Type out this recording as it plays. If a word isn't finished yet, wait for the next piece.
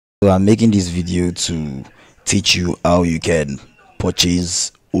So I'm making this video to teach you how you can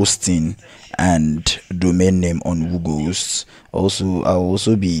purchase hosting and domain name on WhoGoHost. Also, I'll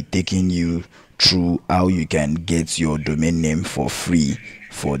also be taking you through how you can get your domain name for free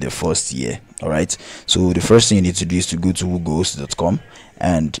for the first year. All right, so the first thing you need to do is to go to whogohost.com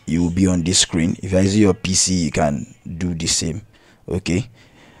and you will be on this screen. If you're using your PC, you can do the same. Okay,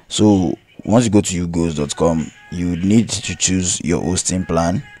 so once you go to whogohost.com, you need to choose your hosting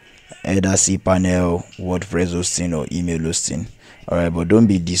plan, either cPanel, WordPress hosting, or email hosting. All right, but don't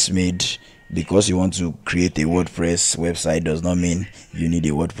be dismayed because you want to create a WordPress website does not mean you need a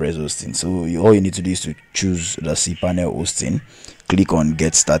WordPress hosting. So all you need to do is to choose the cPanel hosting, click on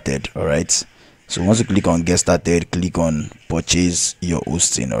get started. All right, so once you click on get started, click on purchase your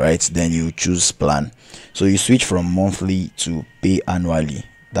hosting. All right, then you choose plan. So you switch from monthly to pay annually.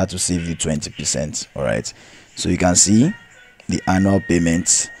 That will save you 20%. All right, so you can see the annual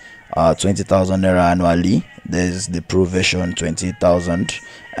payments 20,000 naira annually. There's the pro version 20,000,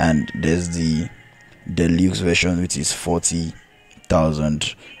 and there's the deluxe version which is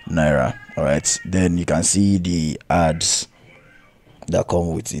 40,000 naira. All right, then you can see the ads that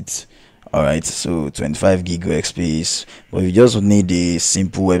come with it. All right, so 25 gig workspace, but if you just need a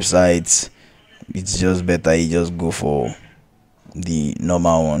simple website, it's just better you just go for the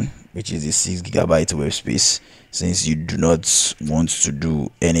normal one, which is the 6 gigabyte web space, since you do not want to do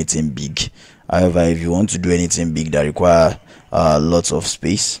anything big. However, if you want to do anything big that require lots of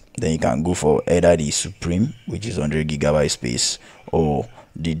space, then you can go for either the Supreme, which is 100 gigabyte space, or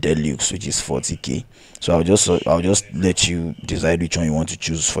the Deluxe, which is 40k. So I'll just let you decide which one you want to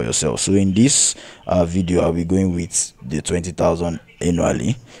choose for yourself. So in this video, I'll be going with the 20,000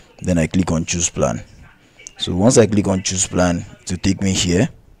 annually. Then I click on choose plan. So once I click on choose plan, to take me here,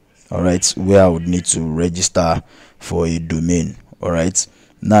 all right, where I would need to register for a domain. All right,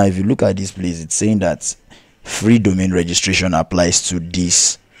 now if you look at this place, it's saying that free domain registration applies to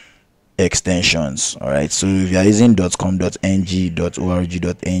these extensions. All right, so if you are using .com.ng,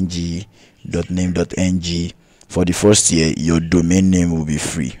 .org.ng, .name.ng, for the first year your domain name will be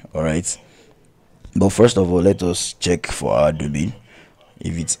free. All right, but first of all, let us check for our domain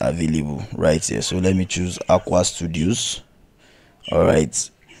if it's available right here. So let me choose Aqua Studios. All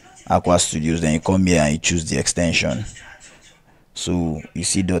right, Aqua Studios. Then you come here and you choose the extension. So you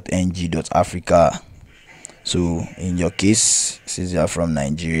see .ng.africa. So in your case, since you are from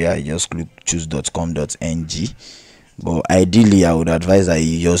Nigeria, you just choose .com.ng. But ideally, I would advise that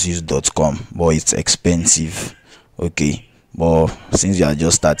you just use .com, but it's expensive. Okay, but since you are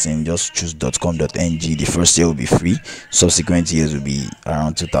just starting, just choose .com.ng. The first year will be free, subsequent years will be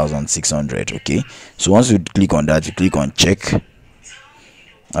around 2,600. okay, so once you click on that, you click on check.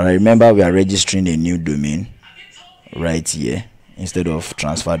 All right, remember we are registering a new domain right here. Instead of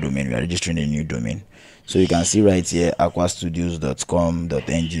transfer domain, we are registering a new domain. So you can see right here,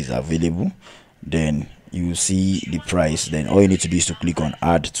 aquastudios.com.ng is available. Then you see the price. Then all you need to do is to click on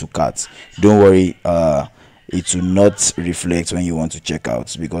add to cart. Don't worry, it will not reflect when you want to check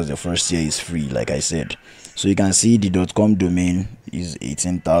out because the first year is free, like I said. So you can see the .com domain is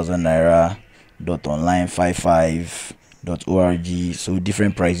 18,000 naira, .online 55, .org. So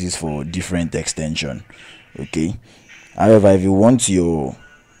different prices for different extension. Okay, however, if you want your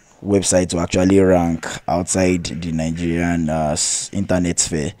website to actually rank outside the Nigerian internet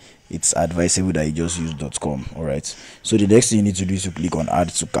sphere, it's advisable that you just use .com. all right, so the next thing you need to do is to click on add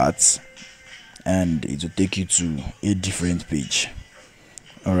to cart, and it will take you to a different page.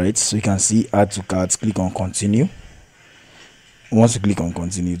 All right, so you can see add to cart, click on continue. Once you click on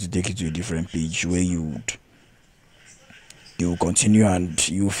continue, to take you to a different page where you will continue and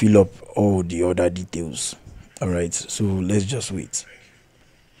you fill up all the other details. All right, so let's just wait.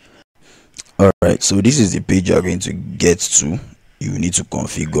 All right, so this is the page you're going to get to. You need to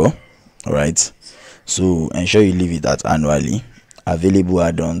configure. All right, so ensure you leave it at annually. Available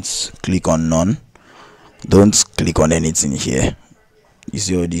add-ons, click on none. Don't click on anything here. You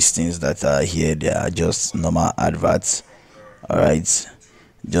see all these things that are here, they are just normal adverts. All right,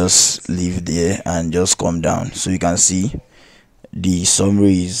 just leave there and just come down. So you can see the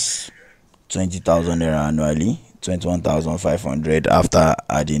summary is 20,000 naira annually, 21,500 after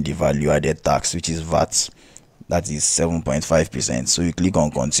adding the value added tax, which is VAT. That is 7.5%. So you click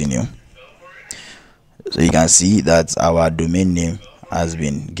on continue. So you can see that our domain name has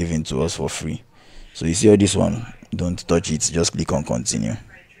been given to us for free. So you see all this one, don't touch it, just click on continue.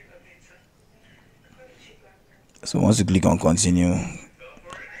 So once you click on continue,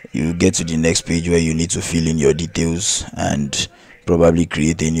 you get to the next page where you need to fill in your details and probably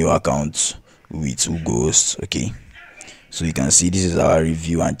create a new account with WhoGoHost. Okay, So you can see this is our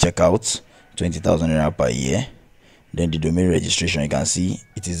review and checkout, 20,000 naira per year. Then the domain registration, you can see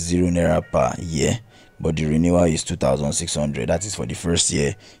it is 0 naira per year, but the renewal is 2,600. That is for the first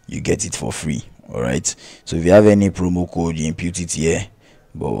year. You get it for free. All right. So if you have any promo code, you input it here,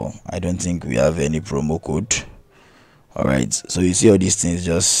 but I don't think we have any promo code. All right. So you see all these things,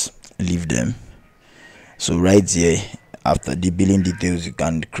 just leave them. So right here, after the billing details, you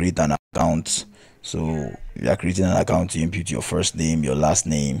can create an account. So if you are creating an account, you input your first name, your last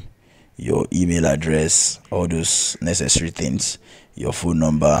name, your email address, all those necessary things, your phone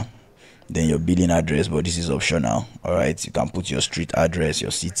number, then your billing address, but this is optional. All right, you can put your street address, your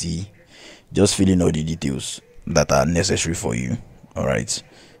city, just fill in all the details that are necessary for you. All right,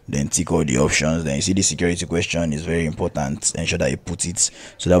 then tick all the options. Then you see the security question is very important. Ensure that you put it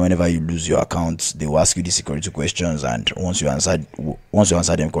so that whenever you lose your account, they will ask you the security questions, and once you answer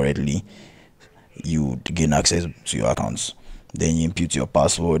them correctly, you gain access to your accounts. Then you input your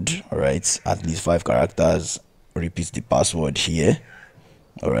password. All right, at least 5 characters. Repeat the password here.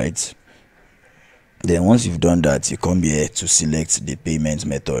 All right, then once you've done that, you come here to select the payment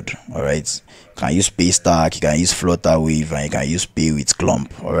method. All right, you can use Paystack, you can use Flutterwave, and you can use Pay with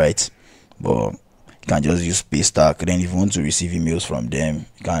Clump. All right, but you can just use Paystack. Then if you want to receive emails from them,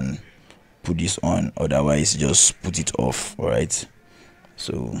 you can put this on, otherwise just put it off. All right,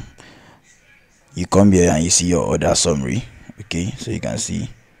 so you come here and you see your order summary. Okay, so you can see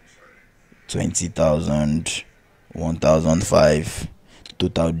 20,000, 1,005,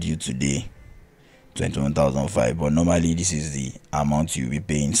 total due today 21,005, but normally this is the amount you'll be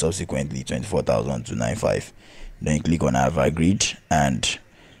paying subsequently, 24,295. Then you click on I've agreed and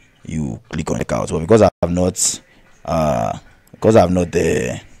you click on checkout. But because I've not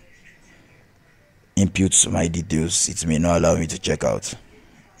input my details, it may not allow me to check out.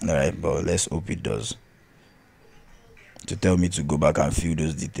 All right, but let's hope it does, to tell me to go back and fill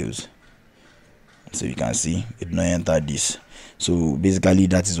those details. So you can see it not enter this. So basically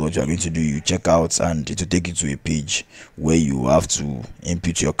that is what you are going to do. You check out and it will take you to a page where you have to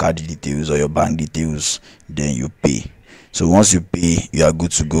input your card details or your bank details, then you pay. So once you pay, you are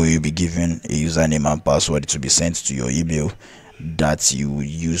good to go. You'll be given a username and password to be sent to your email that you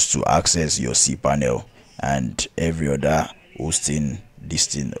use to access your cPanel and every other hosting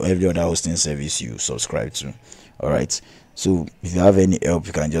service you subscribe to. All right, so if you have any help,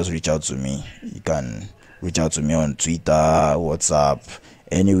 you can just reach out to me. You can reach out to me on Twitter, WhatsApp,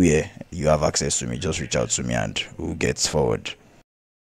 anywhere you have access to me. Just reach out to me and we'll get forward.